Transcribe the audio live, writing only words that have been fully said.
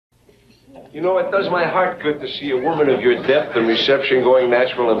You know, it does my heart good to see a woman of your depth and reception going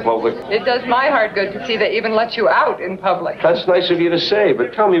natural in public. It does my heart good to see they even let you out in public. That's nice of you to say,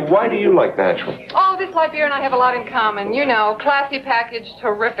 but tell me, why do you like natural? Oh, this Liberian and I have a lot in common. You know, classy package,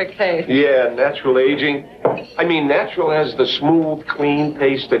 terrific taste. Yeah, natural aging. I mean, natural has the smooth, clean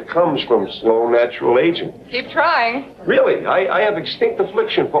taste that comes from slow, natural aging. Keep trying. Really, I have extinct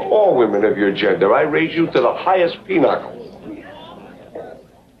affliction for all women of your gender. I raise you to the highest pinnacle.